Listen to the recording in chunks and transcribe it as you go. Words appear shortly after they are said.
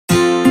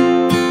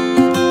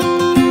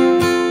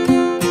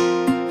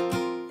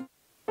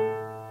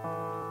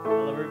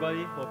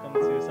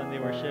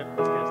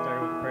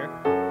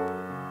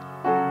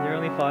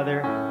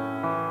Father,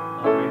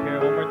 we're here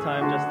one more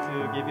time just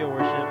to give you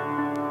worship.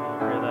 We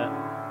pray that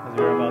as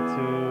we're about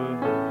to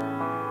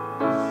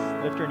just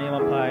lift your name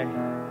up high,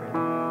 pray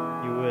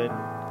that you would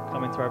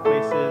come into our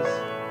places,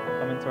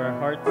 come into our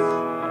hearts,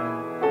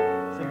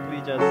 and simply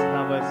just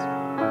have us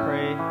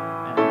pray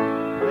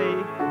and play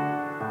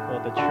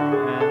both a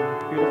true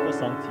and beautiful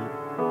song to you.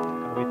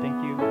 God, we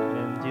thank you.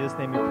 In Jesus'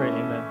 name we pray,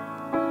 amen.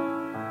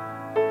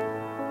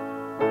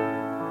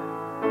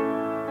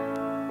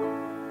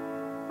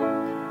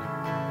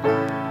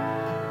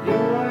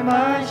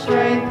 My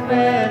strength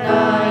when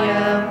I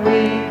am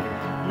weak,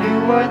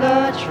 you are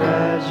the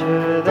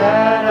treasure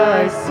that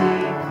I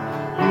seek.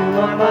 You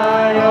are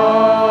my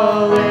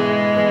all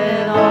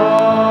in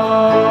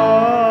all.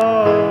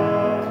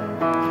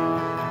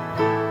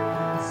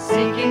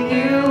 Seeking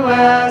you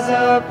as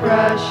a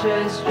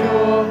precious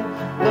jewel,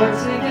 Lord,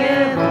 to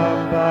give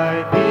up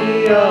I'd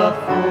be a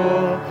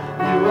fool.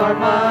 You are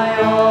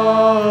my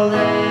all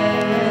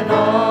in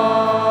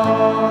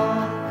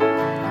all.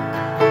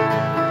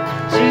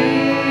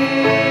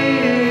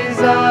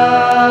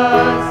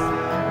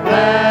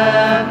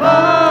 Lamb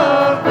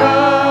of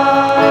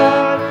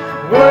God,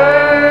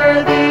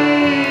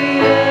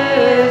 worthy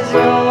is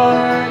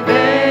your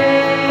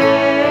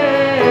name.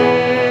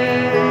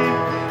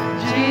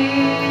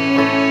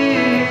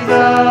 Jesus,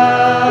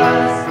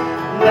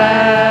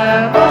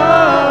 Lamb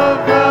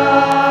of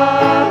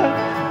God,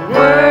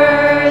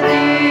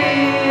 worthy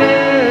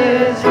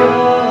is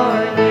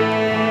your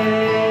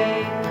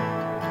name.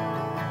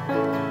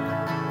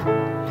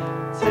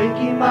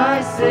 Taking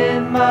my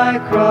sin, my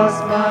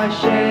cross, my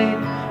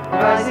shame,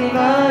 rising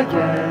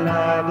again,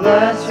 I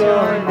bless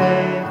your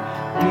name.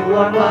 You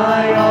are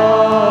my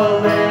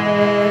all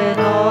in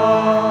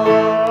all.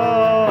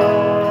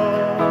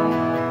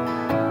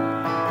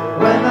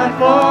 When I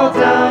fall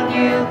down,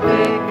 you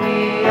pick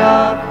me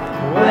up.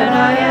 When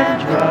I am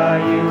dry,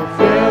 you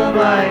fill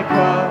my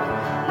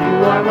cup.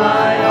 You are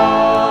my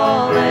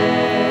all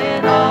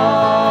in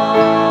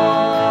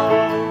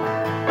all.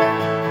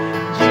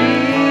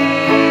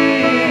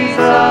 Jesus,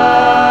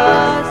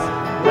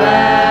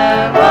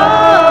 Lamb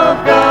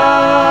of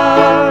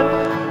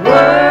God,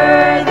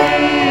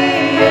 worthy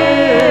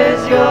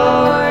is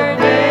your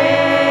name.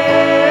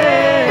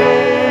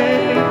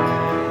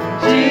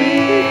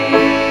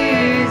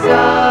 Jesus,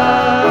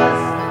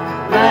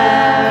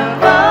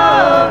 Lamb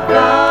of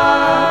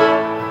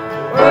God,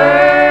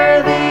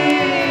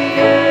 worthy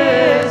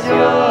is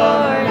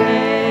your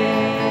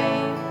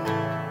name.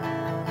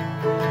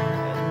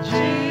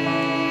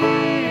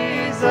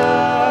 Jesus,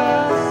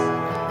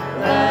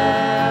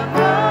 Lamb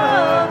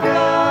of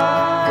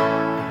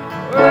God,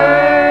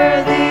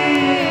 worthy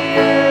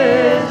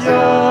is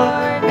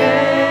your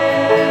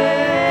name.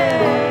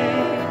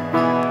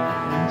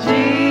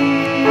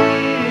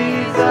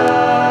 Jesus,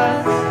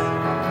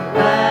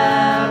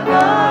 Lamb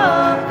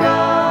of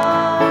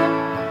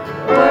God,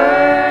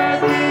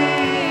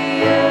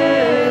 worthy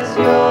is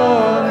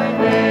your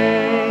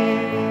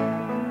name.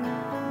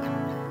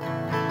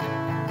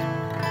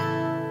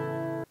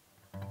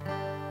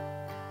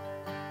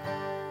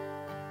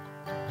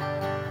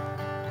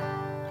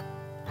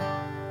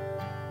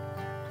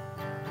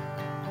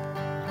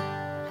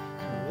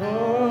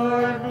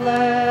 Lord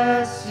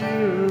bless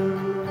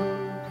you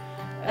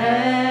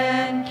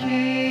and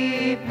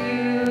keep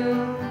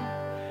you.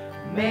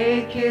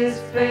 Make his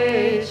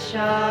face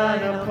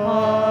shine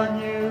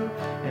upon you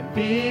and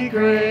be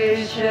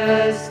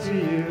gracious to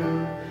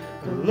you.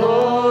 The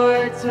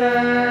Lord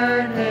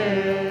turn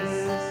his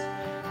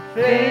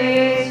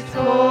face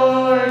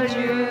toward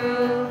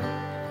you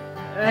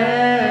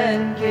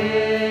and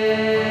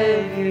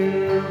give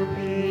you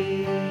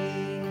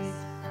peace.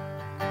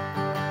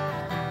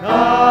 Amen.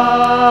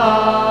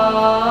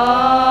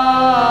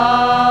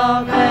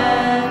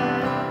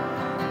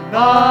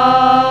 Amen.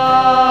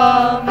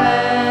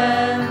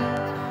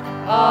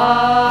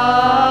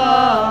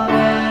 Amen.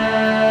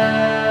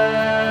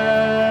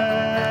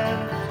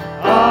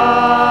 Amen.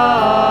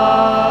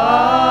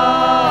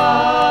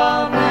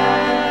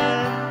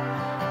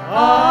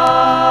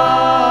 Amen.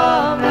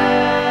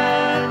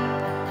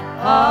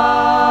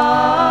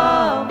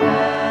 Amen.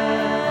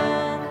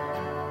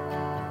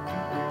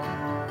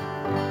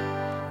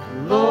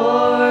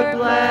 Lord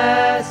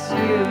bless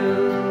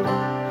you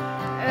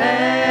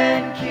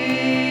and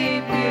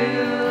keep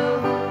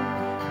you.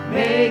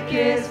 Make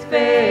his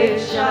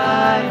face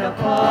shine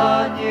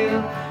upon you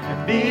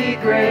and be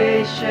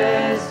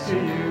gracious to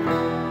you.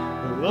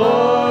 The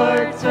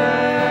Lord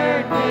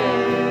turn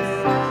his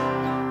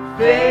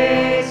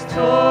face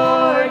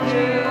toward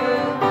you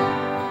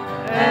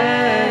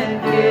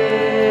and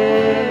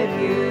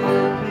give you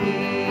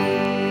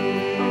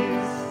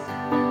peace.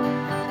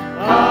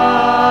 Amen.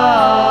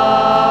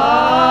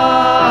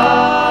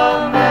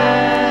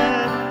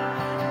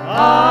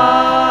 Amen.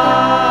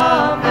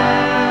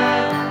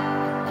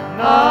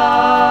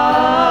 Amen.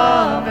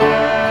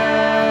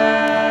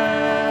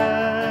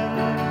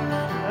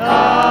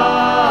 Amen.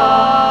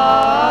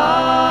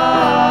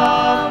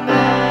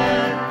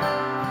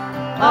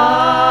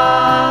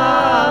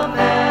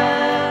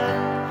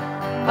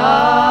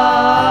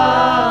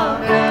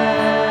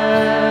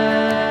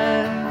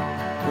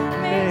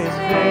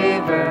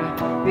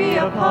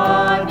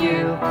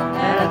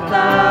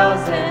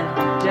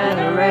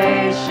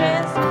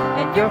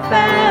 and your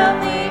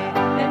family,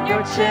 and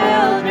your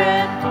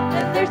children,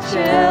 and their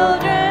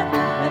children,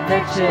 and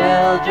their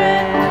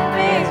children.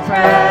 May His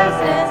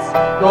presence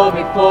go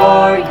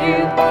before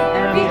you,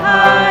 and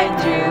behind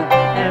you,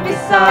 and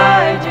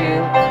beside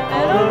you,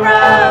 and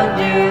around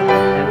you,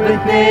 and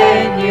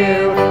within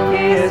you.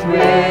 He is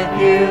with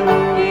you,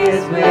 He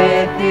is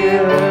with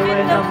you.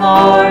 In the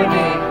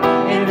morning,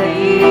 in the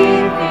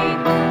evening,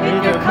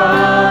 in your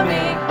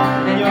coming,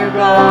 in your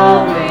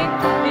going,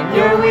 in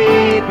your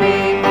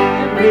weeping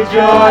and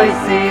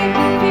rejoicing.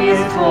 He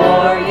is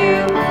for you,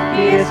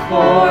 He is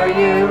for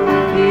you,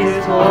 He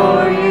is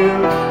for you,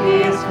 He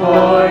is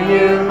for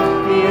you,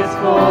 He is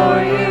for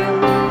you,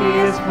 He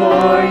is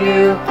for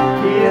you,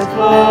 He is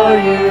for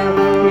you,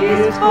 He is for you, He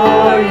is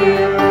for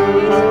you.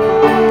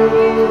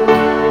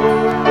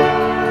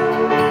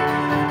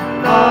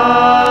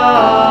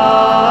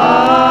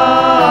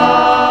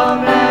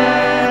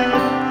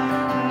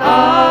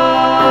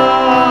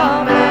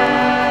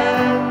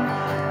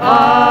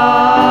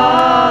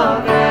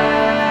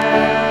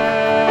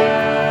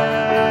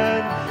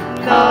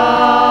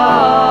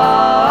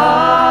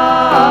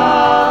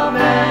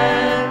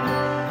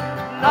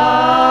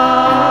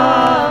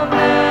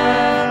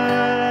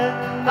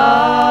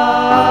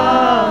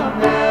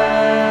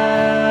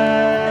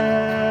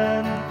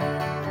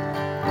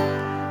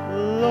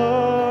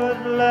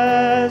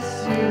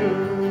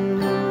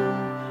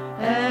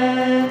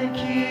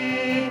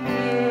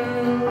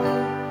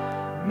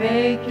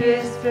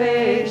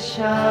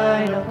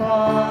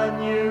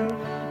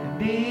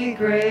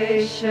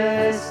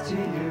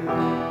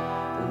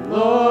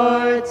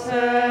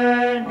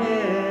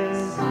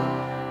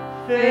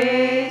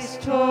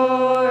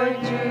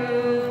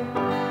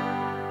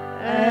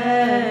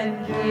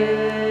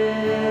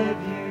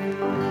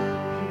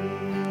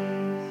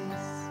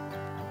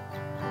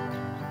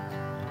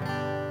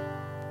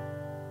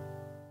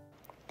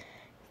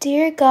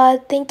 Dear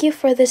God, thank you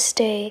for this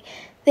day.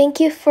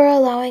 Thank you for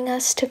allowing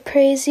us to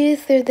praise you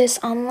through this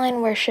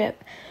online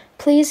worship.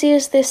 Please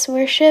use this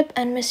worship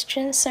and Miss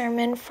Jin's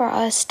sermon for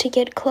us to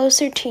get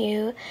closer to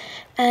you.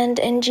 And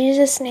in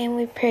Jesus' name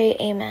we pray,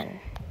 amen.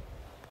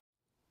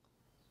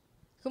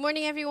 Good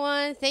morning,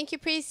 everyone. Thank you,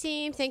 praise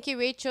team. Thank you,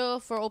 Rachel,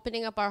 for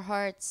opening up our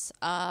hearts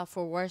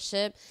for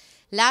worship.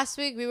 Last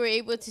week, we were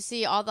able to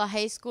see all the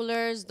high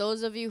schoolers.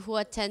 Those of you who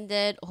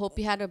attended, hope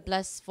you had a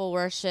blissful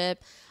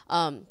worship.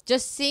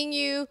 Just seeing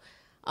you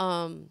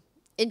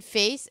in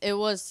face, it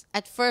was,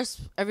 at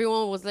first,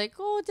 everyone was like,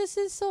 oh, this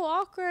is so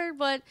awkward,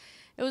 but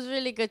it was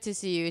really good to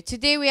see you.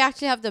 Today, we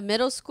actually have the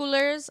middle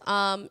schoolers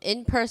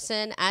in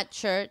person at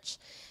church.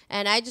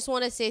 And I just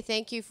want to say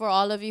thank you for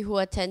all of you who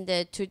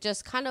attended to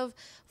just kind of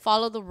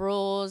follow the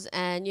rules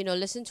and, you know,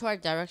 listen to our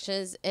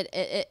directions.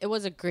 It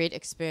was a great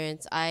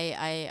experience.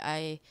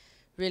 I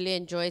really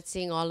enjoyed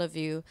seeing all of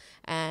you,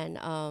 and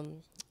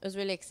it was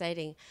really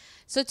exciting.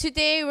 So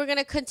today we're going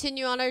to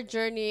continue on our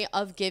journey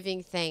of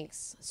giving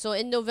thanks. So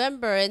in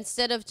November,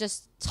 instead of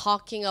just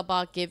talking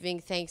about giving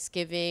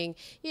thanksgiving,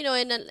 you know,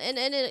 in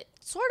a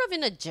sort of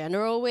in a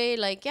general way,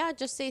 like, yeah,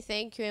 just say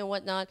thank you and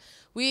whatnot,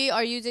 we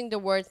are using the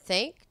word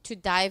thank to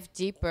dive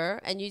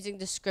deeper and using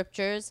the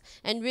scriptures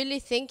and really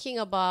thinking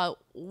about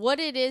what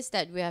it is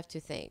that we have to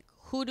thank.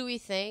 Who do we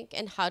thank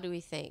and how do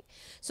we thank?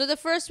 So the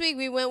first week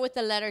we went with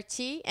the letter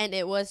T, and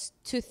it was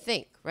to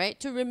think, right?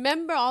 To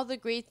remember all the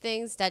great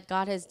things that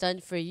God has done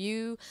for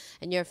you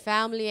and your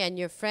family and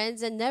your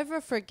friends, and never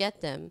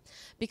forget them.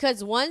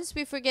 Because once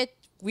we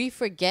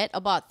forget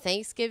about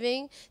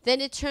Thanksgiving,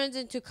 then it turns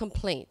into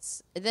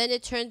complaints. Then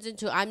it turns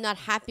into, I'm not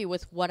happy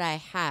with what I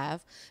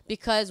have,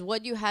 because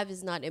what you have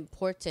is not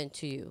important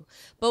to you.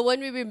 But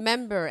when we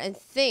remember and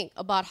think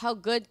about how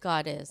good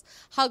God is,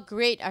 how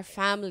great our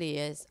family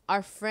is,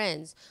 our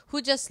friends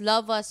who just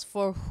love us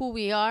for who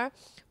we are,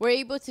 we're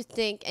able to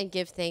think and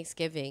give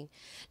thanksgiving.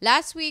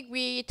 Last week,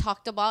 we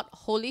talked about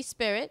Holy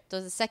Spirit.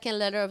 That's the second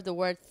letter of the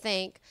word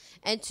thank.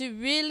 And to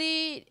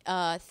really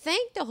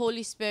thank the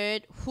Holy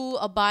Spirit who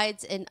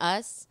abides in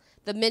us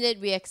the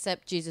minute we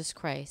accept Jesus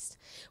Christ.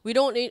 We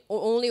don't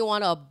only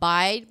want to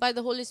abide by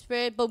the Holy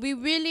Spirit, but we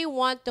really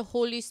want the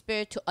Holy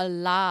Spirit to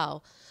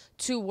allow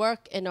to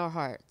work in our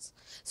hearts.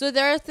 So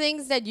there are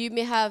things that you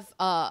may have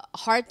a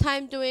hard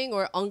time doing,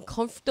 or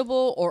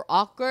uncomfortable or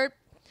awkward,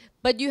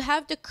 but you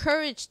have the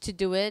courage to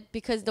do it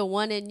because the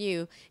one in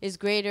you is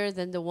greater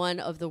than the one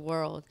of the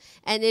world.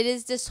 And it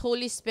is this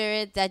Holy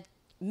Spirit that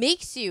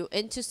makes you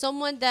into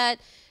someone that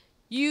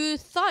you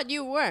thought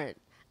you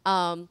weren't.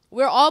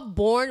 We're all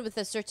born with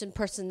a certain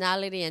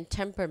personality and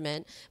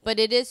temperament, but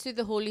it is through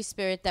the Holy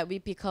Spirit that we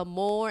become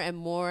more and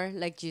more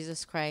like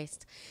Jesus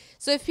Christ.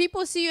 So if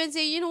people see you and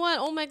say, you know what,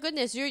 oh my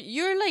goodness,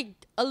 you're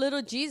like a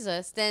little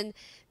Jesus, then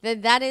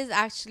that is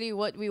actually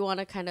what we want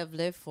to kind of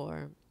live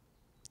for.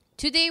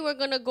 Today, we're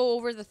going to go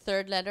over the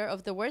third letter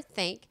of the word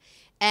thank.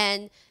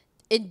 And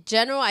in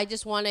general, I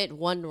just wanted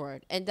one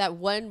word. And that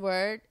one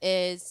word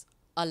is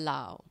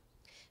allow.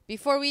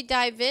 Before we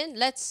dive in,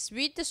 let's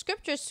read the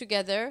scriptures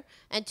together.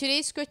 And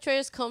today's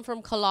scriptures come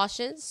from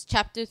Colossians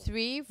chapter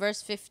 3,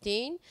 verse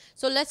 15.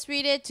 So let's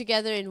read it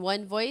together in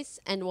one voice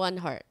and one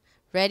heart.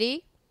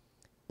 Ready?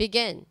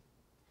 Begin.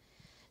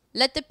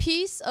 Let the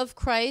peace of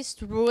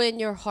Christ rule in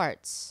your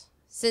hearts,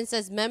 since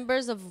as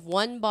members of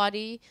one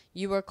body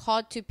you were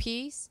called to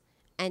peace,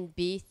 and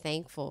be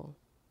thankful.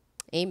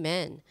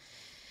 Amen.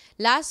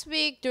 Last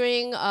week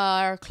during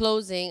our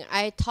closing,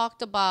 I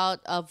talked about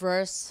a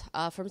verse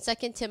from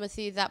 2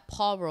 Timothy that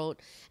Paul wrote.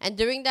 And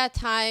during that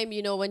time,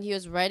 you know, when he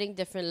was writing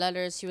different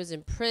letters, he was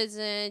in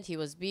prison, he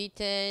was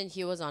beaten,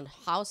 he was on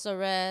house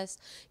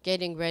arrest,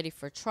 getting ready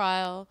for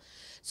trial.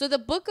 So the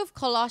book of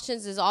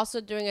Colossians is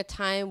also during a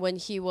time when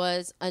he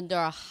was under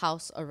a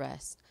house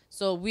arrest.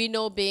 So we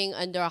know being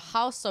under a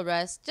house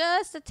arrest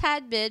just a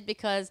tad bit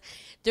because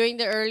during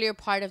the earlier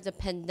part of the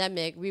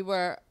pandemic, we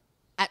were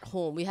at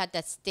home. We had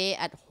that stay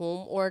at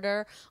home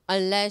order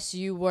unless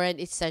you were an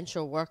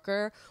essential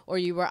worker or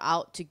you were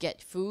out to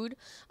get food.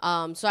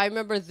 So I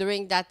remember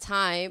during that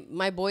time,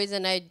 my boys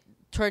and I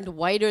turned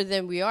whiter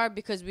than we are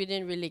because we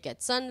didn't really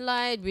get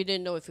sunlight. We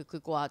didn't know if we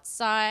could go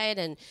outside,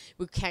 and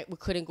we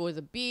couldn't go to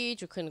the beach.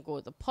 We couldn't go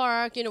to the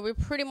park. You know, we're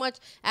pretty much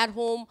at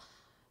home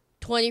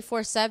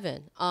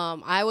 24/7.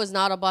 I was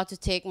not about to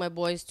take my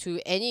boys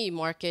to any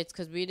markets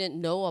because we didn't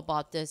know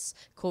about this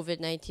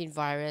COVID-19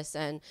 virus.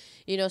 And,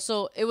 you know,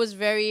 so it was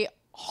very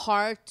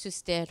hard to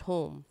stay at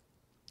home.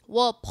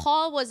 Well,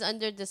 Paul was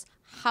under this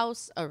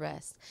house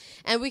arrest.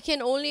 And we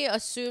can only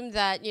assume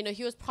that, you know,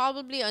 he was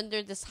probably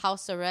under this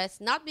house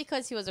arrest, not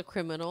because he was a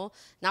criminal,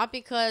 not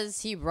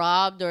because he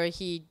robbed or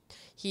he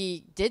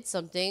did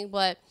something,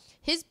 but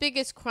his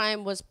biggest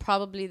crime was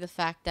probably the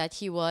fact that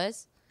he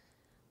was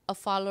a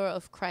follower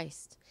of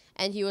Christ,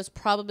 and he was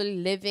probably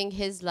living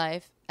his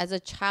life as a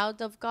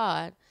child of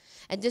God.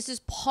 And this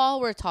is Paul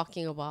we're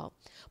talking about.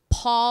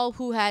 Paul,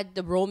 who had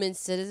the Roman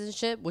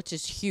citizenship, which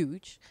is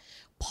huge.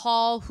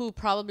 Paul, who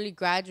probably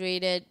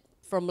graduated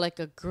from like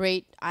a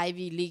great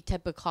Ivy League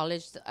type of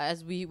college,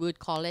 as we would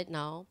call it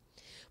now.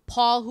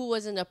 Paul, who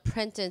was an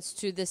apprentice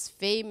to this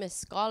famous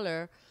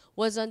scholar,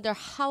 was under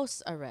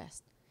house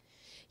arrest.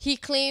 He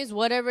claims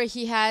whatever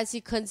he has, he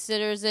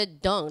considers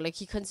it dung, like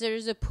he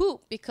considers it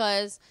poop,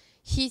 because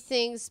he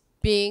thinks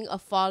being a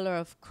follower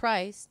of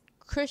Christ,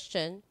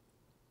 Christian,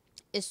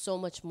 is so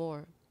much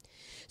more.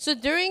 So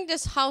during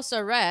this house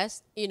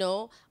arrest, you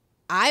know,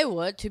 I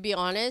would, to be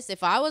honest,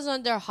 if I was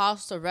under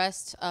house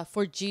arrest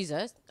for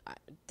Jesus,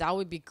 that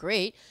would be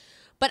great.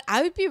 But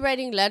I would be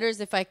writing letters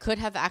if I could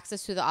have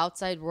access to the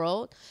outside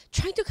world,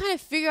 trying to kind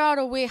of figure out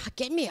a way,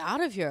 get me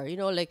out of here. You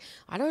know, like,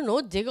 I don't know,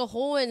 dig a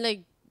hole and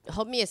like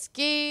help me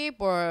escape,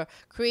 or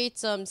create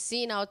some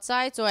scene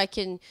outside so I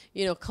can,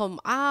 you know, come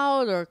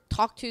out or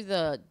talk to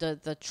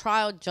the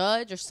trial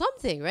judge or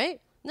something,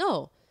 right?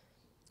 No.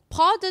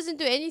 Paul doesn't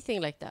do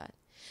anything like that.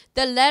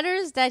 The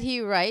letters that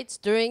he writes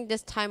during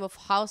this time of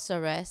house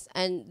arrest,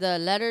 and the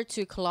letter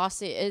to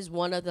Colossae is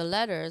one of the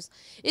letters,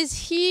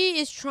 is he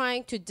is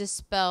trying to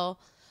dispel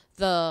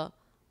the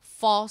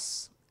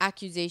false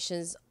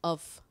accusations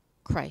of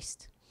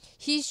Christ.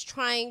 He's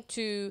trying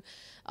to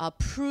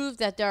prove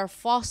that there are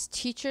false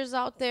teachers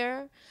out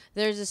there.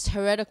 There's this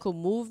heretical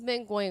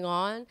movement going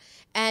on,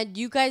 and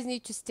you guys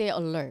need to stay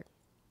alert.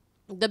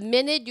 The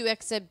minute you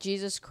accept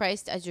Jesus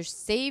Christ as your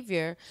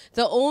Savior,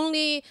 the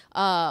only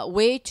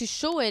way to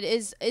show it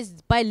is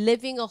by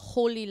living a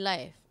holy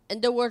life.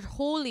 And the word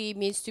holy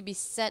means to be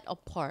set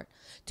apart,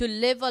 to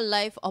live a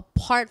life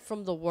apart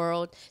from the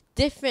world,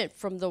 different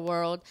from the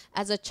world,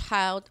 as a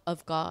child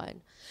of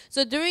God.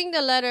 So in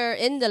the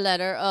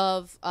letter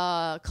of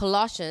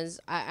Colossians,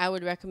 I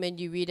would recommend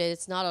you read it.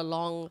 It's not a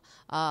long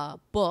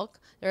book.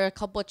 There are a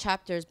couple of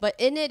chapters, but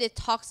in it, it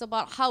talks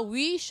about how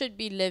we should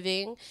be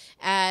living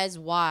as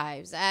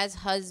wives, as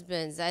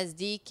husbands, as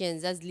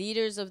deacons, as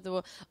leaders of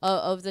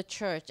the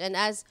church, and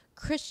as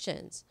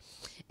Christians.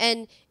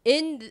 And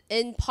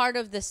in part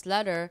of this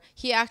letter,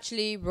 he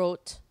actually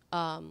wrote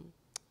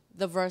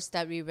the verse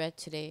that we read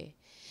today.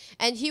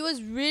 And he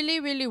was really,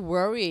 really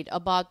worried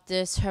about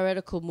this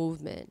heretical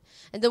movement.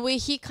 And the way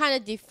he kind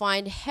of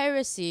defined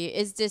heresy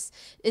is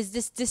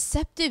this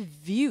deceptive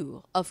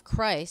view of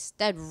Christ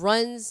that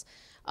runs,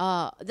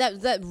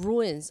 that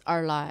ruins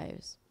our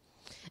lives.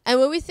 And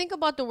when we think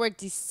about the word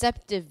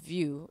deceptive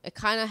view, it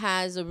kind of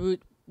has a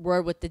root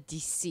word with the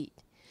deceit.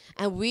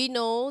 And we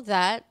know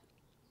that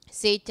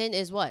Satan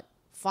is what?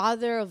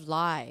 Father of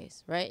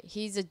lies, right?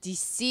 He's a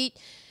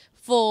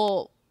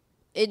deceitful,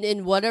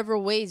 in whatever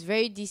ways,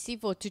 very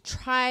deceitful, to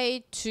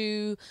try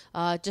to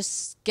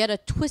just get a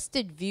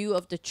twisted view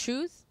of the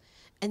truth,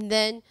 and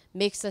then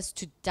makes us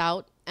to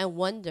doubt and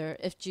wonder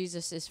if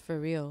Jesus is for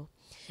real.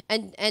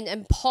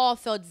 And Paul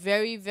felt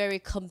very, very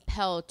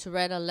compelled to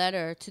write a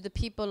letter to the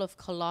people of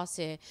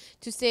Colossae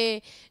to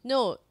say,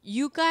 no,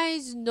 you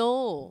guys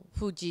know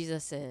who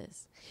Jesus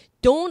is.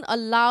 Don't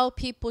allow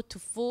people to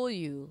fool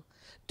you.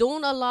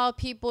 Don't allow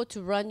people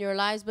to run your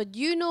lives, but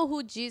you know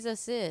who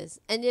Jesus is.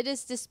 And it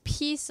is this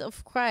peace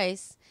of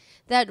Christ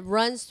that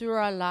runs through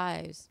our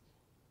lives.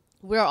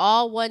 We're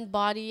all one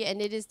body, and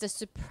it is the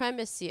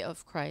supremacy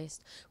of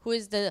Christ, who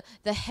is the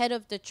head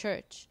of the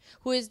church,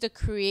 who is the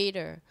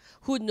creator,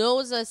 who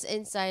knows us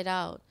inside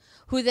out,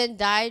 who then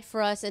died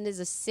for us and is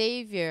a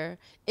Savior,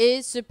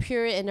 is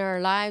superior in our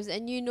lives,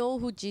 and you know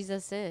who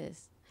Jesus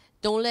is.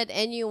 Don't let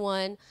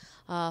anyone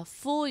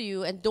fool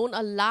you, and don't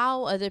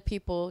allow other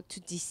people to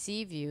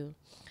deceive you.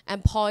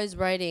 And Paul is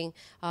writing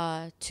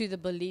to the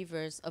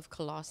believers of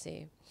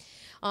Colossae.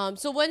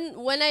 So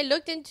when I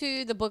looked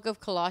into the book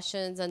of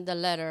Colossians and the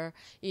letter,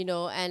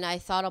 and I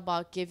thought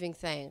about giving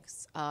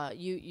thanks,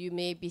 you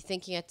may be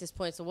thinking at this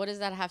point, so what does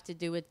that have to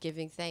do with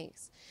giving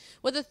thanks?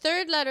 Well, the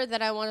third letter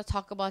that I want to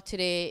talk about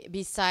today,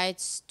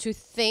 besides to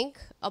think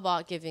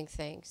about giving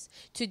thanks,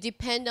 to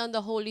depend on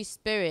the Holy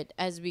Spirit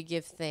as we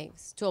give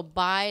thanks, to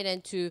abide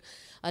and to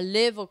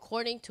live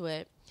according to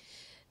it,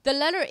 the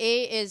letter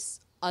A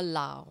is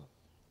allow.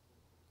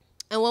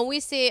 And when we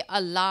say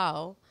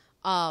allow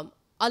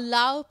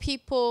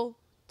people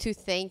to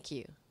thank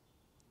you.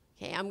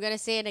 Okay, I'm going to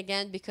say it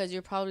again because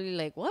you're probably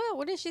like, what?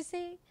 What did she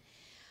say?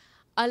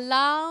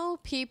 Allow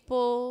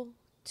people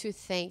to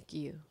thank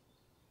you.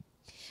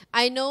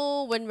 I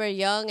know when we're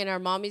young and our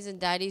mommies and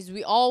daddies,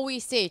 we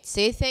always say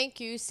thank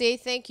you, say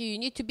thank you. You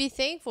need to be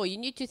thankful. You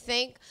need to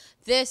thank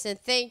this and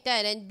thank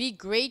that and be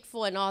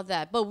grateful and all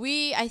that. But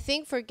we, I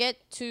think, forget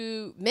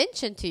to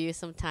mention to you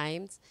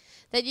sometimes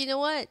that, you know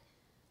what?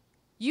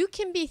 You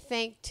can be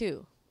thanked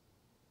too.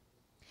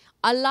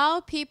 Allow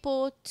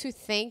people to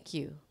thank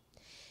you.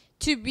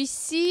 To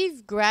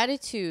receive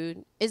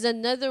gratitude is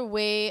another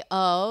way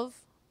of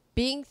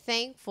being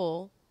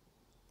thankful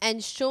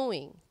and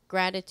showing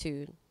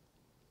gratitude.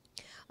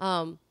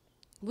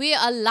 We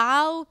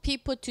allow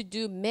people to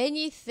do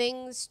many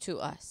things to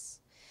us.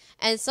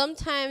 And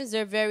sometimes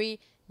they're very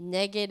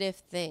negative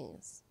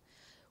things.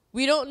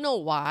 We don't know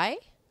why,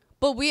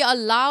 but we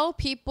allow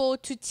people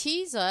to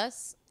tease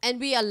us, and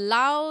we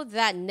allow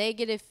that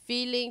negative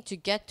feeling to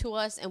get to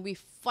us, and we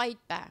fight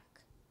back.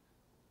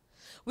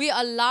 We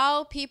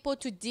allow people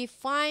to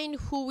define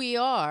who we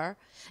are,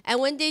 and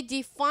when they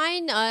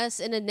define us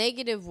in a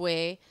negative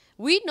way,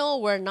 we know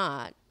we're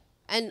not.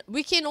 And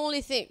we can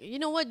only think, you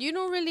know what, you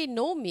don't really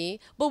know me,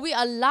 but we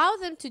allow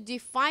them to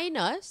define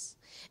us,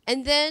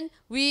 and then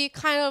we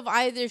kind of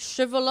either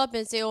shrivel up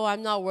and say, oh,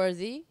 I'm not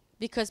worthy,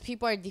 because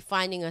people are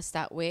defining us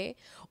that way,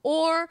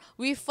 or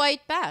we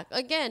fight back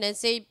again and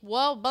say,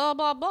 well, blah,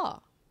 blah, blah.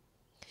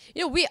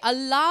 We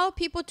allow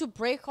people to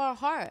break our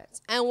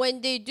hearts. And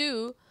when they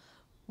do,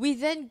 we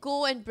then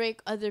go and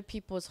break other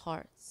people's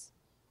hearts.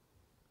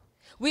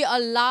 We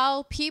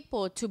allow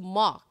people to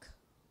mock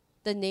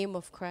the name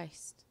of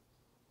Christ.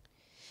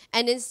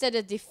 And instead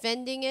of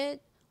defending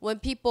it, when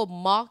people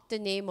mock the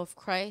name of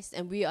Christ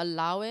and we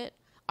allow it,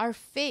 our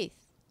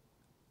faith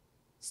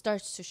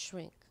starts to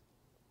shrink.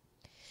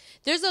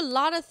 There's a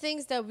lot of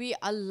things that we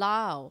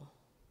allow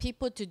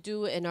people to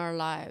do in our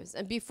lives.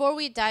 And before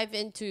we dive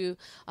into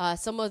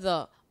some of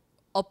the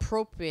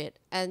appropriate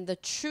and the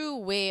true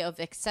way of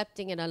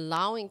accepting and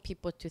allowing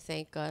people to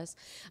thank us,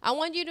 I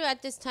want you to,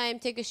 at this time,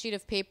 take a sheet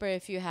of paper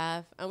if you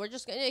have. And we're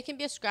just going to, it can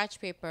be a scratch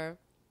paper.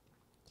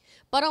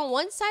 But on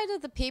one side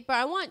of the paper,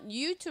 I want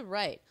you to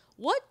write,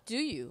 what do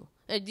you?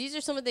 These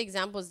are some of the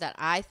examples that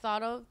I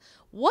thought of.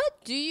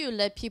 What do you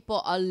let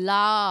people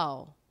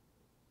allow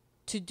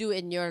to do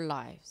in your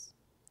lives?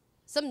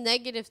 Some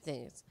negative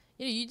things.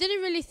 You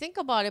didn't really think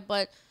about it,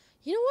 but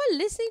you know what?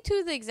 Listening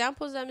to the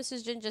examples that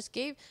Mrs. Jin just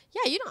gave,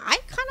 yeah, I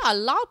kind of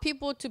allow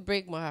people to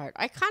break my heart.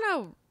 I kind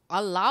of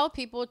allow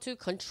people to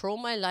control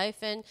my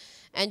life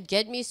and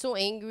get me so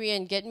angry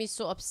and get me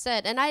so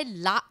upset. And I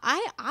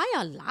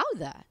allow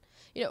that.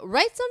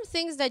 Write some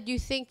things that you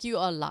think you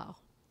allow.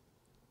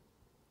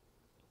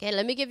 Okay,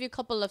 let me give you a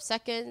couple of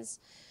seconds.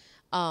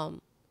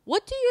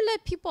 What do you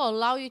let people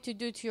allow you to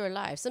do to your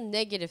life? Some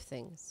negative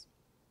things.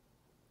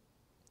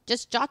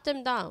 Just jot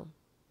them down.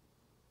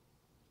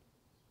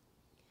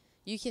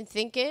 You can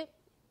think it.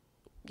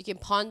 You can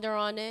ponder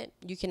on it.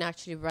 You can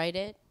actually write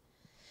it.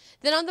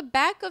 Then on the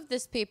back of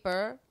this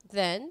paper,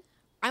 then,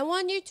 I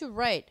want you to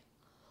write,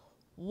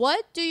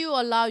 what do you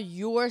allow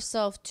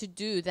yourself to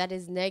do that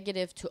is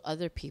negative to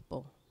other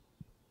people?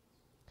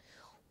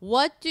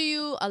 What do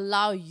you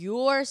allow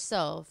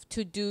yourself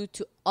to do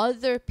to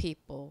other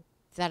people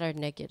that are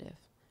negative?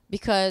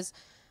 Because,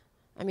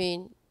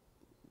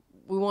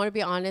 we want to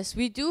be honest.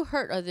 We do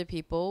hurt other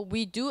people.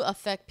 We do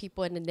affect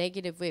people in a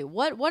negative way.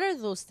 What are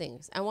those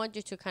things? I want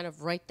you to kind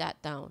of write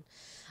that down.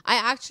 I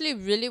actually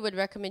really would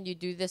recommend you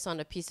do this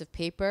on a piece of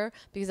paper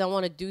because I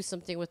want to do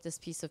something with this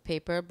piece of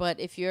paper. But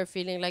if you're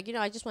feeling like,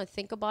 I just want to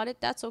think about it,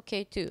 that's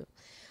okay too.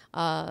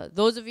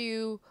 Those of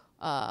you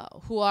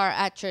who are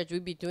at church,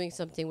 we'll be doing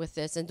something with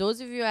this. And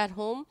those of you at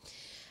home,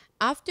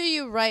 after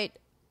you write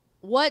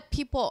what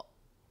people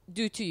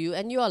do to you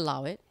and you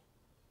allow it,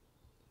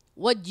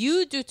 what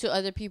you do to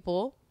other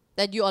people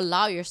that you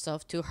allow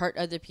yourself to hurt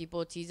other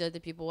people, tease other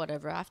people,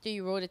 whatever, after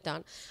you wrote it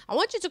down, I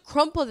want you to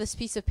crumple this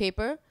piece of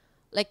paper,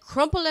 like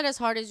crumple it as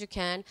hard as you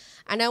can,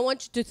 and I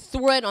want you to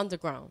throw it on the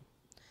ground.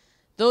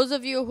 Those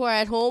of you who are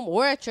at home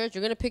or at church,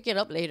 you're going to pick it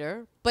up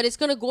later, but it's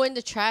going to go in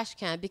the trash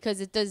can because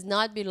it does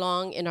not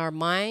belong in our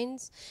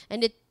minds,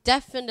 and it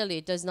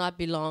definitely does not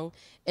belong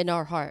in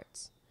our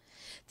hearts.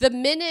 The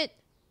minute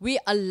we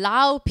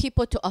allow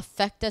people to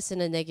affect us in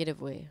a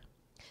negative way.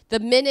 The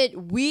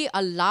minute we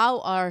allow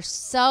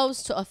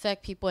ourselves to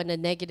affect people in a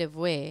negative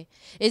way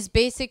is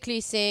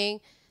basically saying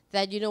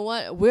that, you know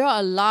what, we're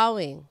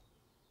allowing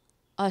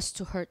us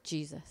to hurt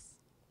Jesus.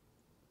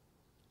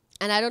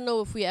 And I don't know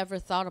if we ever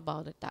thought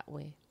about it that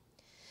way.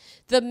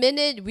 The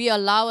minute we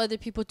allow other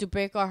people to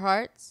break our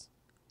hearts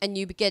and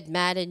you get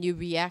mad and you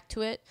react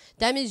to it,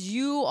 that means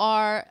you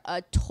are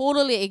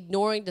totally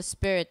ignoring the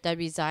spirit that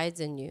resides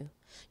in you.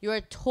 You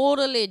are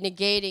totally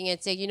negating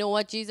and saying, you know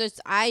what, Jesus,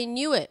 I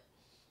knew it.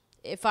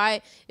 If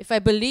I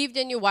believed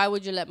in you, why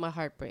would you let my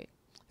heart break?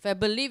 If I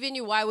believe in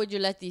you, why would you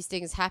let these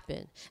things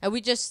happen? And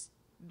we just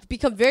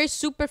become very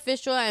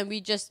superficial and we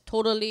just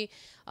totally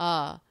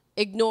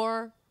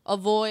ignore,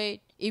 avoid,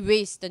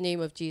 erase the name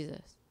of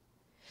Jesus.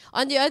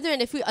 On the other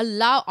hand, if we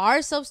allow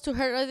ourselves to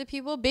hurt other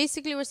people,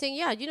 basically we're saying,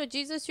 yeah, you know,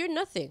 Jesus, you're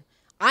nothing.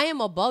 I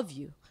am above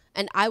you.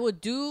 And I will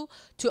do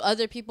to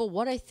other people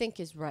what I think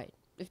is right.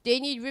 If they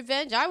need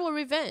revenge, I will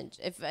revenge.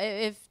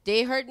 If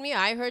they hurt me,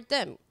 I hurt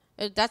them.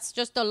 That's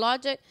just the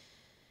logic.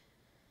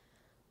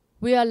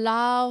 We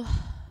allow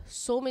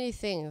so many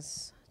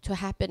things to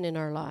happen in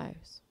our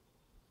lives.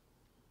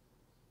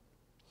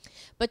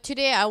 But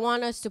today I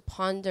want us to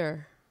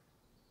ponder,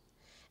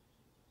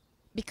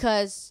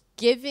 because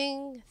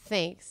giving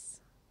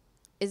thanks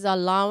is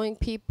allowing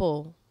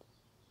people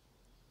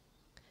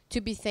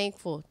to be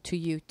thankful to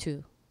you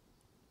too.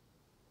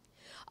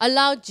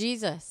 Allow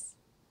Jesus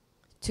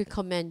to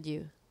commend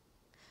you.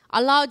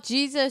 Allow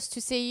Jesus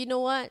to say, you know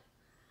what?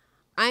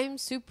 I'm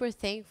super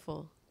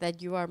thankful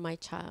that you are my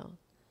child.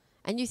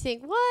 And you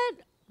think, what?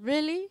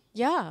 Really?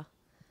 Yeah.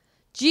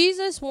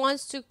 Jesus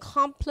wants to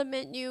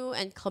compliment you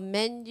and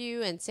commend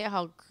you and say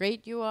how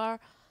great you are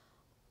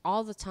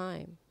all the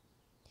time.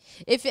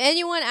 If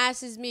anyone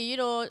asks me, you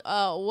know,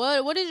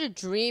 what is your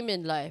dream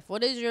in life?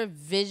 What is your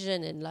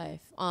vision in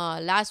life?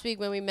 Last week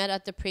when we met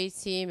at the praise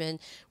team and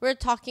we were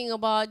talking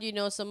about, you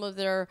know, some of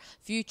their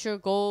future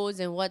goals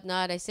and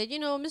whatnot, I said, you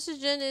know,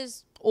 Mrs. Jen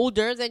is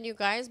older than you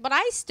guys, but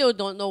I still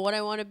don't know what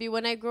I want to be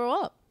when I grow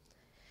up.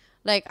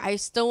 Like, I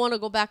still want to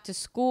go back to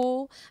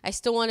school. I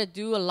still want to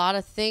do a lot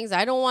of things.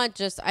 I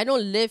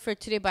don't live for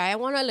today, but I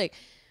want to, like,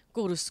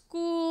 go to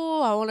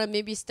school. I want to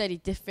maybe study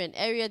different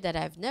area that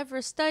I've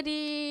never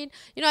studied.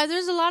 You know,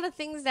 there's a lot of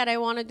things that I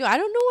want to do. I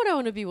don't know what I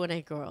want to be when I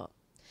grow up.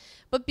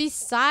 But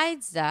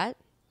besides that,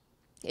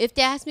 if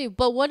they ask me,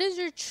 but what is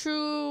your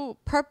true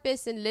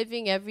purpose in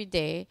living every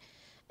day,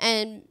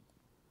 and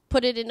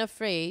put it in a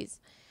phrase,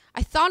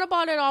 I thought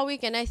about it all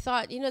week and I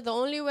thought, you know, the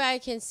only way I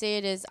can say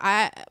it is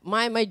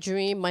my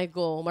dream, my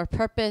goal, my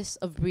purpose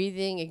of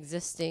breathing,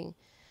 existing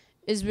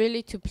is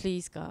really to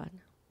please God.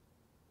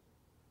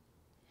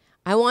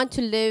 I want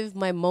to live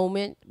my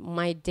moment,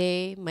 my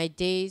day, my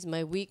days,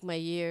 my week, my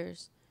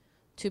years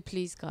to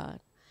please God.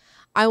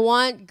 I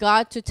want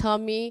God to tell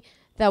me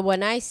that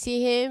when I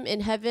see him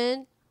in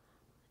heaven,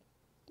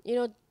 you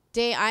know,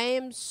 I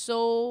am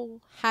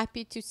so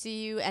happy to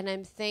see you and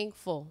I'm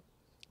thankful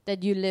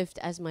that you lived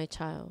as my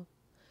child.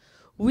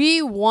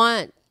 We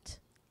want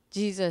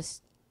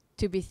Jesus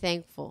to be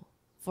thankful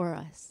for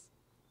us.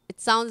 It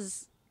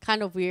sounds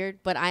kind of weird,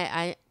 but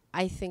I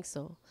think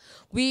so.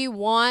 We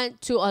want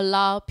to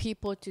allow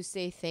people to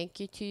say thank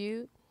you to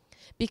you,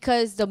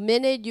 because the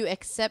minute you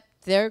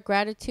accept their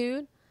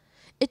gratitude,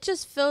 it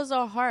just fills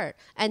our heart.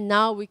 And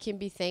now we can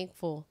be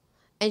thankful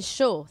and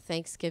show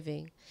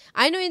thanksgiving.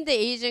 I know in the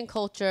Asian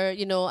culture,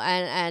 you know,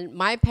 and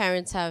my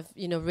parents have,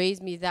 you know,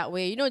 raised me that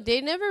way. You know,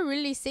 they never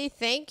really say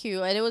thank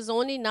you. And it was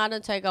only not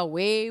until I got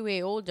way,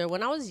 way older.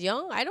 When I was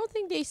young, I don't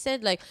think they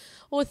said like,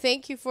 oh,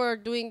 thank you for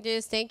doing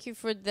this. Thank you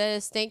for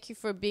this. Thank you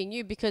for being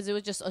you. Because it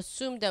was just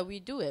assumed that we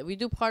do it. We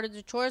do part of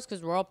the chores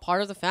because we're all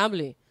part of the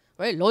family.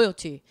 Right?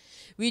 Loyalty.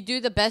 We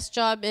do the best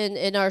job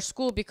in our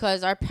school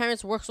because our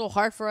parents work so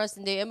hard for us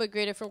and they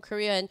immigrated from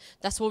Korea and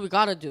that's what we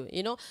got to do.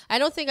 You know, I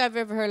don't think I've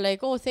ever heard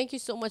like, oh, thank you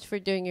so much for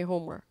doing your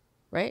homework.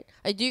 Right?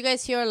 Do you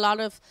guys hear a lot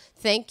of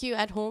thank you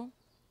at home?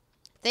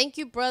 Thank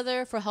you,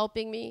 brother, for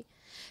helping me.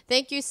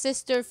 Thank you,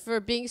 sister, for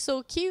being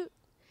so cute.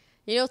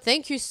 You know,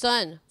 thank you,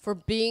 son, for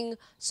being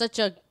such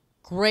a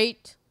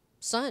great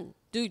son.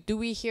 Do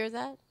we hear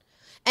that?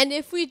 And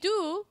if we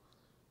do,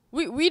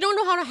 we don't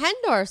know how to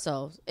handle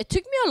ourselves. It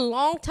took me a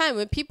long time.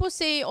 When people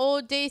say, oh,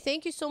 Dave,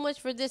 thank you so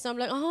much for this, I'm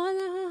like,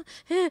 oh,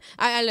 no.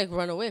 I like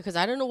run away because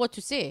I don't know what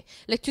to say.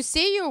 Like, to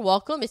say you're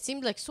welcome, it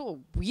seemed like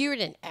so weird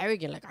and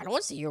arrogant. Like, I don't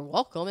want to say you're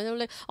welcome. And I'm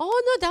like,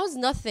 oh, no, that was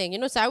nothing. You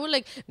know, so I would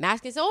like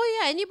mask and say, oh,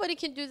 yeah, anybody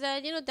can do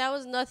that. You know, that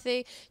was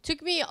nothing. It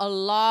took me a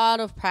lot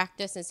of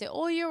practice and say,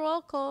 oh, you're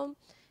welcome.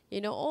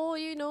 You know, oh,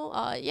 you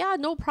know, yeah,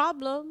 no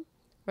problem.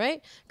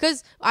 Right?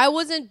 Because I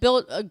wasn't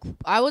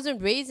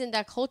raised in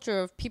that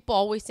culture of people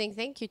always saying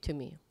thank you to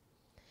me.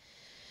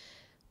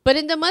 But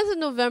in the month of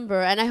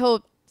November, and I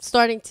hope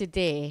starting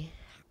today,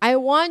 I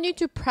want you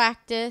to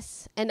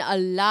practice and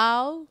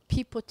allow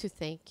people to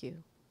thank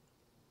you.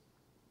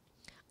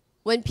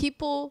 When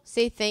people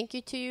say thank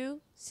you to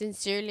you,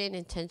 sincerely and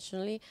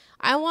intentionally,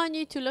 I want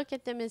you to look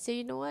at them and say,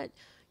 you know what?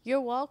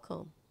 You're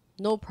welcome.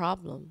 No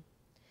problem.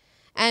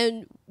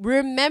 And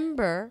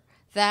remember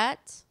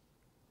that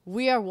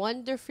we are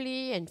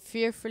wonderfully and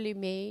fearfully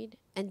made,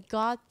 and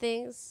God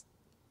thinks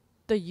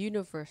the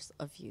universe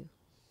of you.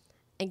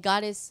 And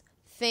God is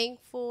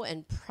thankful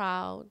and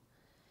proud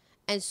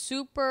and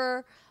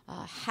super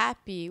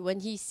happy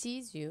when he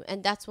sees you.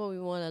 And that's what we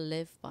want to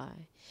live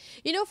by.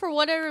 You know, for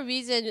whatever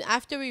reason,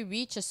 after we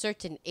reach a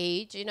certain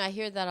age, you know, I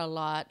hear that a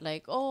lot.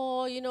 Like,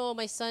 oh, you know,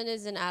 my son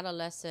is an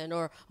adolescent,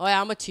 or, oh,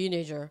 yeah, I'm a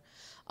teenager.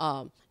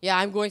 Yeah,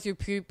 I'm going through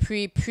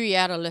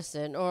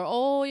pre-adolescent, or,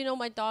 oh, you know,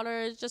 my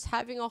daughter is just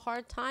having a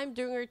hard time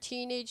during her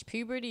teenage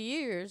puberty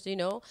years, you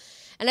know.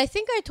 And I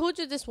think I told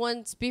you this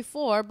once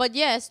before, but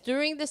yes,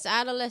 during this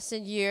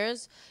adolescent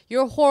years,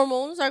 your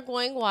hormones are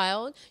going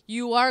wild.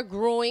 You are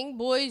growing,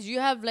 boys.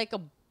 You have like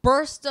a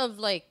burst of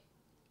like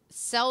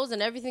cells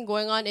and everything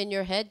going on in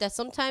your head that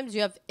sometimes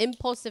you have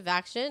impulsive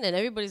action and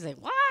everybody's like,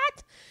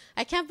 what?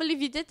 I can't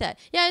believe you did that.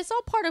 Yeah, it's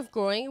all part of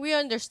growing. We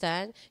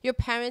understand. Your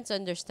parents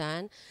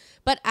understand.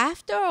 But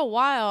after a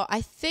while,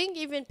 I think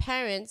even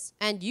parents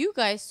and you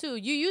guys too,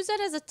 you use that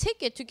as a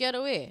ticket to get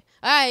away.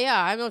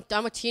 Yeah,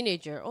 I'm a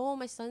teenager. Oh,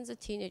 my son's a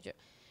teenager.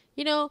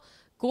 You know,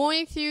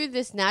 going through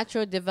this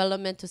natural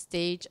developmental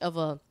stage of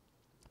a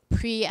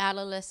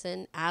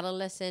pre-adolescent,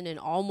 adolescent, and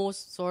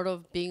almost sort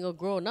of being a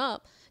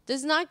grown-up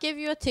does not give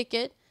you a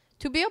ticket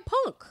to be a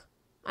punk.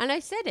 And I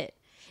said it.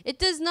 It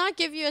does not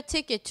give you a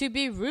ticket to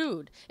be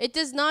rude. It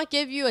does not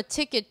give you a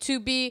ticket to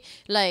be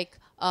like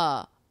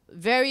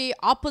very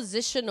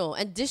oppositional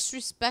and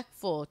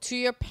disrespectful to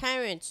your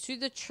parents, to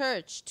the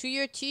church, to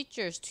your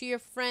teachers, to your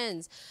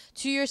friends,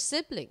 to your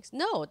siblings.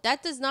 No,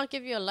 that does not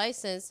give you a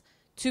license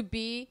to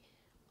be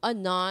a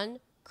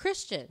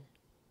non-Christian.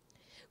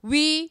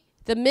 The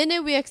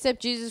minute we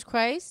accept Jesus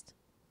Christ,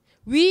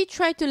 we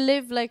try to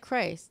live like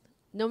Christ,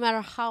 no matter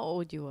how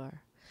old you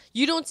are.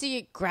 You don't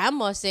see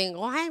grandma saying,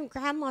 oh, I'm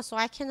grandma, so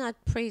I cannot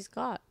praise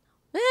God.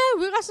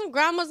 We got some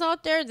grandmas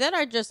out there that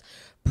are just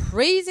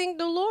praising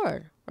the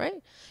Lord,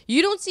 right?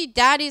 You don't see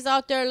daddies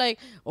out there like,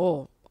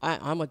 oh,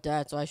 I'm a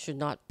dad, so I should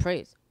not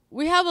praise.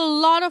 We have a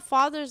lot of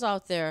fathers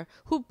out there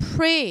who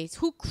praise,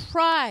 who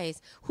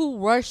cries, who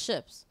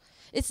worships.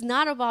 It's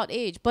not about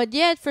age. But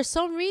yet, for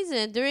some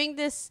reason, during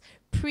this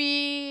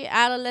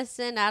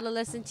adolescent,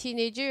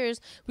 teenage years,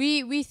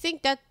 we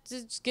think that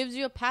just gives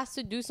you a pass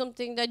to do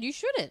something that you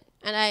shouldn't.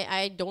 And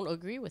I don't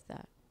agree with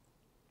that.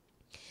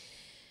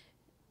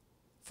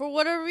 For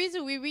whatever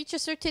reason, we reach a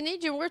certain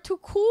age and we're too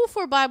cool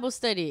for Bible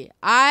study.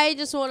 I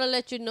just want to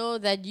let you know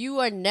that you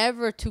are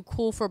never too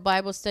cool for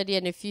Bible study.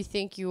 And if you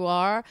think you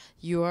are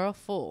a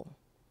fool.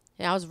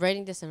 And I was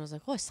writing this and I was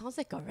like, oh, it sounds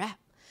like a rap.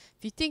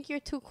 If you think you're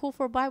too cool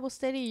for Bible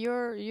study,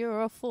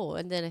 you're a fool.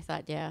 And then I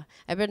thought, yeah,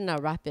 I better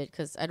not rap it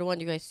because I don't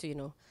want you guys to, you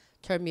know,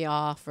 turn me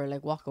off or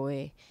like walk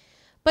away.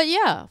 But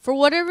yeah, for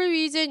whatever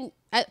reason,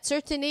 at a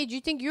certain age,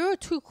 you think you're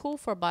too cool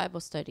for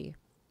Bible study.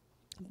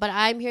 But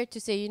I'm here to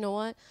say, you know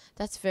what?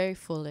 That's very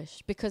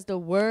foolish because the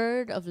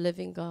word of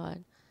living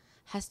God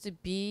has to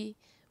be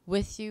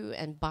with you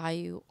and by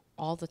you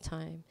all the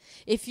time.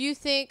 If you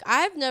think,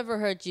 I've never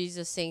heard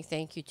Jesus saying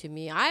thank you to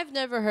me. I've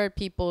never heard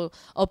people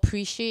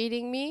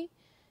appreciating me.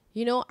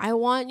 You know, I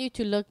want you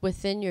to look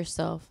within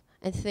yourself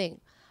and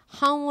think,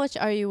 how much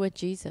are you with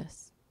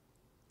Jesus?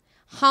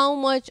 How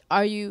much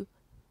are you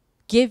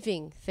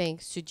giving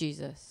thanks to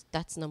Jesus?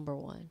 That's number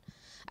one.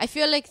 I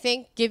feel like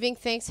giving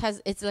thanks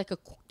it's like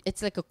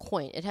a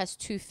coin. It has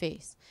two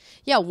faces.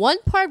 Yeah, one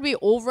part we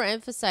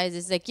overemphasize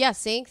is like, yeah,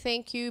 saying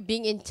thank you,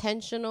 being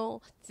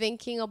intentional,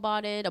 thinking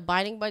about it,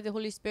 abiding by the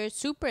Holy Spirit,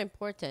 super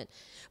important.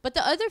 But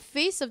the other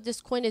face of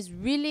this coin is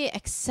really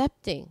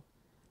accepting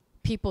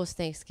people's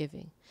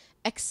thanksgiving,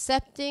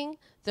 accepting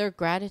their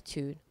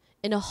gratitude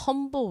in a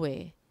humble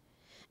way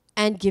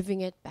and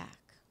giving it back.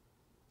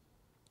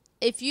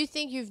 If you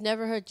think you've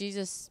never heard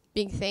Jesus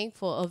being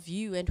thankful of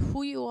you and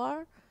who you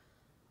are,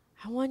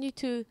 I want you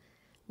to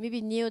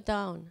maybe kneel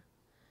down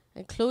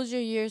and close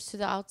your ears to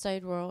the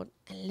outside world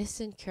and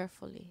listen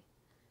carefully.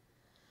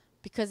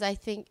 Because I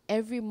think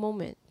every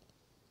moment,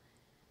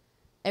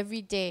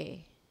 every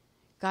day,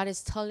 God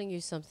is telling you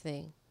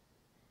something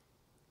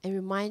and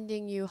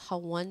reminding you how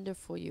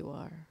wonderful you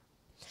are.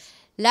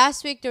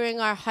 Last week during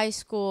our high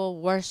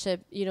school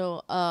worship,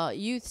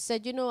 youth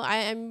said,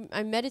 I'm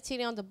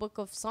meditating on the book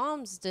of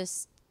Psalms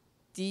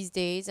these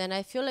days, and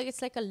I feel like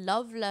it's like a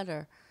love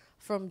letter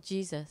from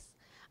Jesus.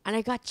 And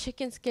I got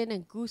chicken skin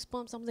and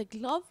goosebumps. I'm like,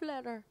 love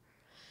letter.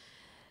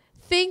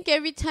 Think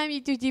every time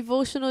you do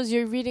devotionals,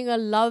 you're reading a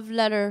love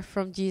letter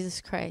from Jesus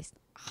Christ.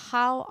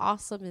 How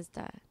awesome is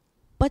that?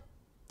 But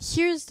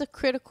here's the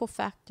critical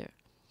factor.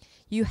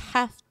 You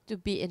have to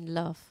be in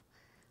love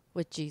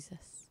with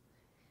Jesus.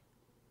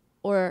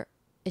 Or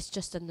it's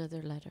just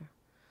another letter.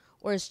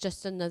 Or it's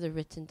just another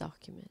written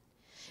document.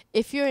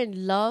 If you're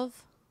in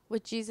love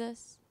with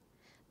Jesus,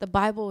 the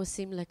Bible will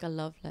seem like a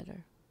love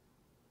letter.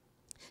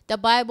 The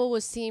Bible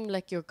will seem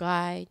like your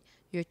guide,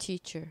 your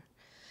teacher,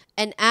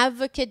 an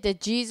advocate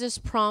that Jesus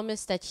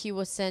promised that he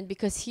would send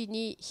because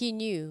he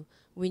knew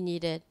we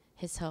needed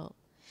his help.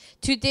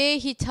 Today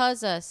he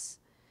tells us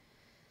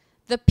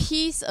the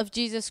peace of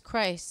Jesus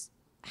Christ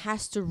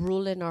has to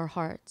rule in our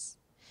hearts.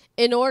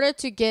 In order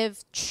to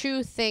give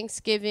true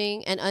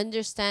thanksgiving and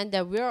understand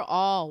that we're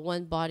all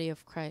one body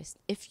of Christ.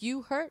 If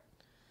you hurt,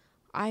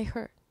 I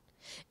hurt.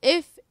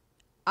 If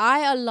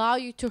I allow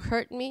you to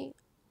hurt me,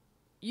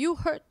 you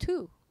hurt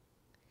too.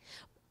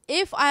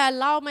 If I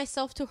allow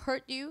myself to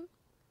hurt you,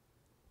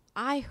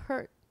 I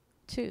hurt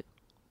too.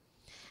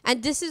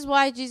 And this is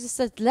why Jesus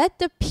said, let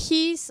the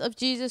peace of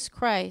Jesus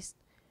Christ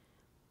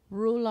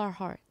rule our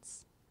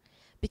hearts.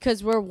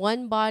 Because we're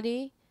one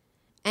body,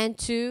 and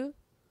to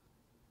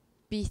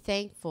be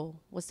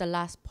thankful was the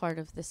last part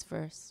of this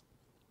verse.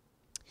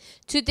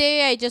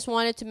 Today, I just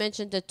wanted to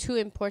mention the two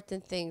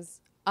important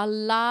things.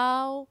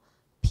 Allow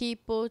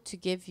people to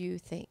give you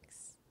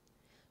thanks.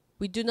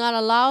 We do not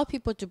allow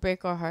people to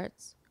break our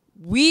hearts.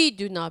 We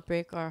do not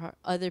break our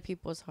other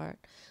people's heart.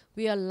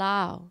 We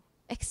allow.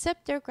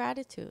 Accept their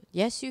gratitude.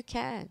 Yes, you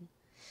can.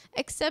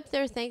 Accept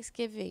their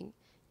thanksgiving.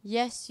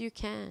 Yes, you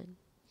can.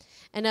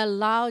 And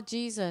allow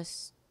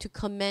Jesus to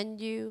commend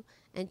you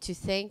and to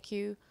thank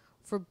you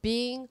for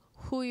being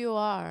who you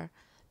are,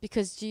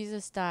 because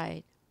Jesus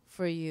died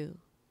for you.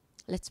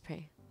 Let's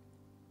pray.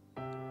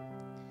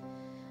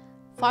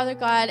 Father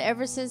God,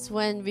 ever since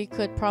when we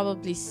could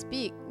probably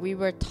speak, we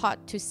were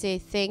taught to say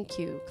thank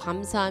you,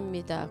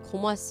 감사합니다,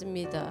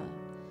 고맙습니다.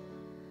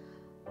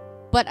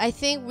 But I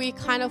think we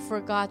kind of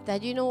forgot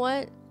that, you know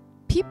what?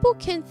 People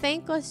can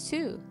thank us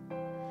too.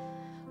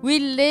 We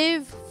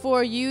live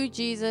for you,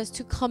 Jesus,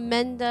 to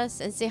commend us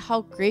and say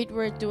how great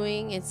we're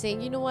doing and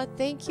saying, you know what?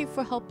 Thank you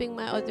for helping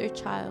my other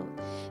child.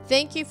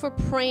 Thank you for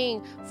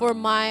praying for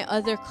my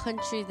other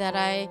country that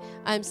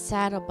I'm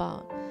sad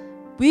about.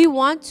 We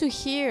want to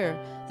hear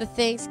the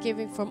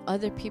thanksgiving from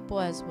other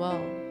people as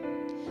well.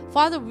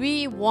 Father,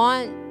 we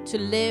want to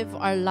live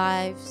our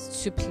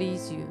lives to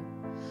please you.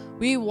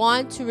 We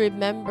want to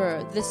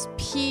remember this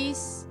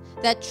peace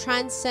that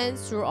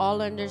transcends through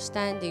all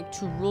understanding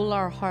to rule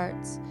our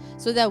hearts,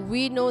 so that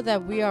we know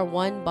that we are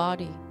one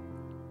body.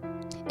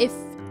 If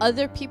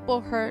other people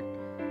hurt,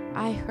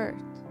 I hurt.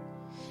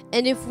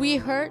 And if we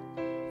hurt,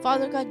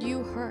 Father God,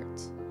 you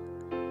hurt.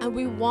 And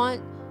we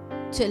want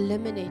to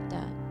eliminate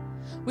that.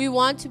 We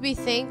want to be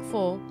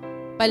thankful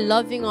by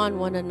loving on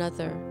one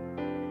another,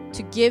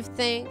 to give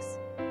thanks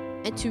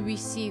and to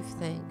receive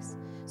thanks.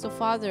 So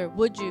Father,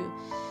 would you,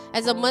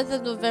 as the month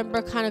of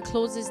November kind of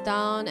closes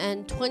down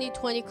and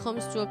 2020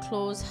 comes to a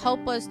close,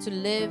 help us to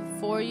live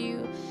for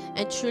you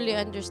and truly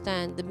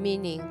understand the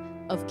meaning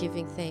of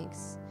giving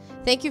thanks.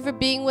 Thank you for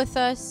being with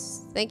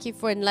us. Thank you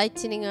for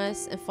enlightening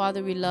us. And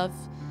Father, we love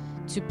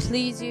to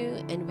please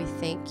you and we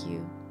thank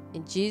you.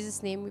 In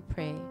Jesus' name we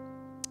pray.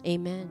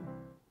 Amen.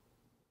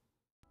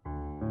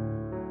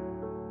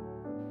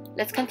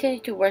 Let's continue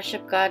to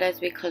worship God as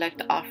we collect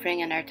the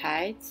offering and our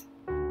tithes.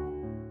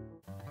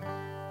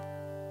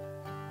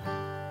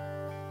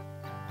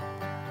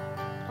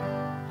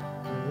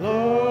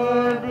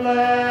 Lord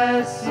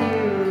bless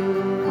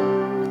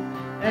you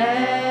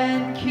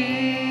and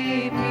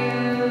keep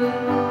you.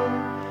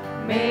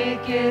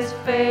 Make his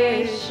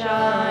face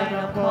shine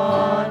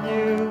upon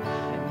you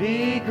and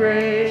be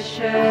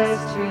gracious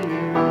to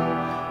you.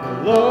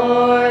 The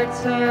Lord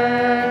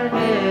turn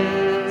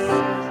his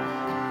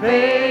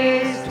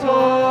face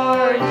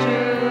toward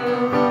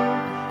you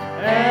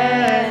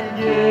and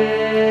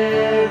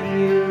give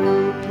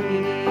you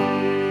peace.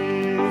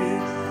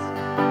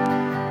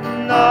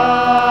 Amen.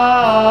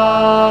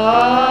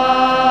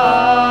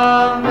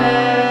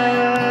 Amen.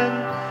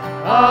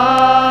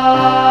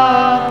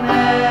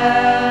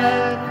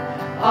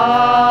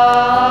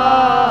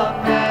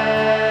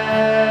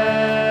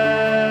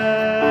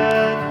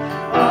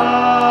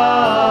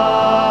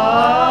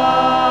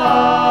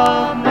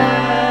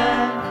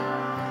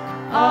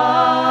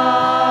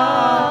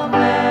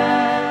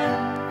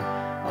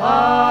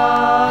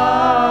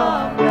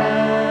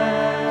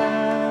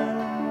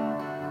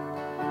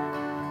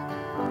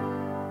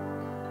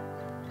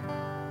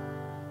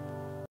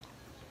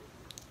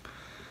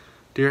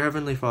 Dear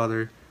Heavenly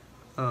Father,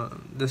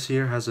 this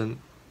year has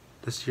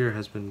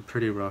been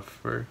pretty rough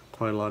for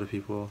quite a lot of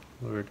people,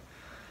 Lord,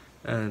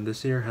 and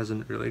this year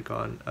hasn't really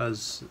gone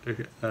as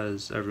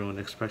everyone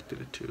expected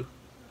it to.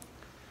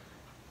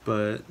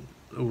 But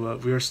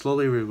we are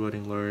slowly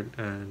rebooting, Lord,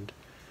 and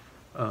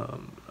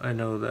I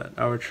know that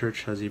our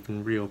church has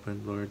even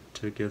reopened, Lord,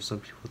 to give some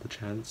people the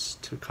chance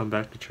to come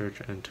back to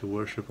church and to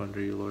worship under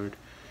you, Lord.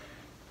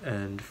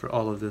 And for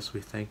all of this,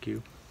 we thank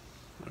you,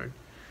 Lord.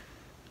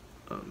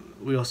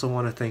 We also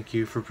want to thank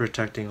you for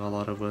protecting a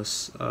lot of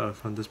us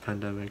from this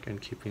pandemic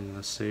and keeping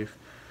us safe.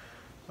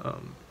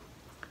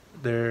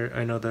 We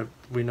know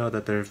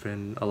that there have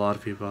been a lot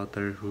of people out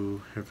there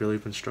who have really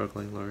been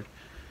struggling, Lord,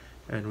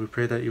 and we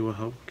pray that you will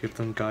help give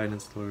them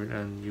guidance, Lord,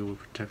 and you will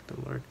protect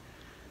them, Lord,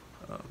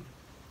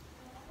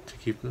 to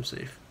keep them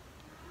safe.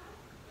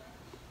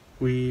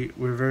 We're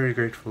very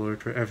grateful,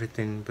 Lord, for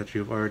everything that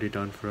you've already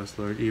done for us,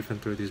 Lord, even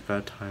through these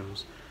bad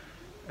times.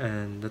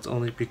 And that's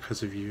only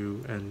because of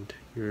you and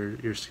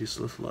your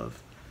ceaseless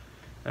love.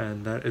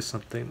 And that is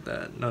something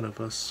that none of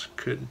us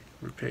could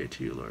repay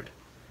to you, Lord.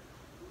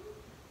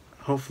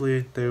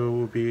 hopefully there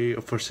will be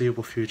a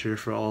foreseeable future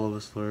for all of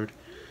us, Lord.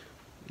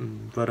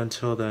 But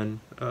until then,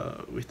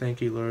 we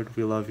thank you, Lord.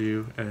 We love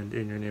you, and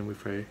in your name we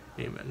pray.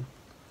 Amen.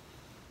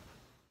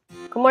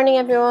 Good morning,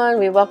 everyone.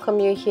 We welcome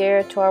you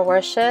here to our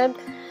worship.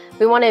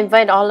 We want to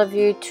invite all of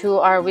you to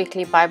our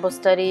weekly Bible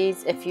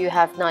studies. If you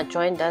have not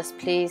joined us,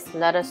 please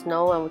let us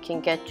know and we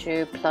can get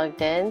you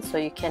plugged in so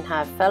you can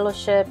have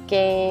fellowship,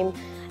 game,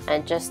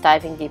 and just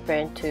diving deeper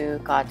into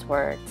God's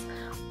words.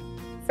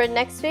 For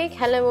next week,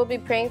 Helen will be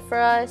praying for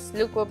us,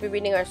 Luke will be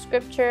reading our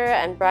scripture,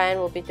 and Brian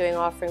will be doing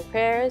offering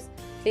prayers.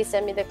 Please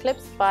send me the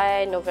clips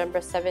by November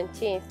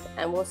 17th,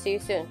 and we'll see you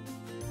soon.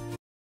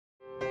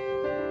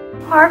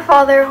 Our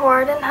Father who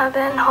art in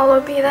heaven,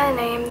 hallowed be thy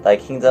name. Thy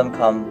kingdom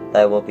come,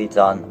 thy will be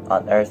done,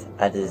 on earth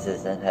as it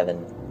is in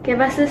heaven. Give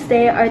us this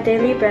day our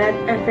daily bread,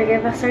 and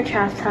forgive us our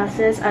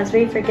trespasses, as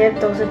we forgive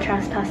those who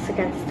trespass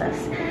against us.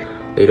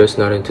 Lead us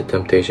not into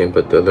temptation,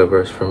 but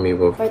deliver us from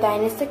evil. For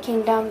thine is the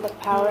kingdom, the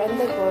power, and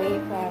the glory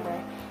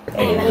forever.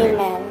 Amen.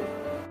 Amen.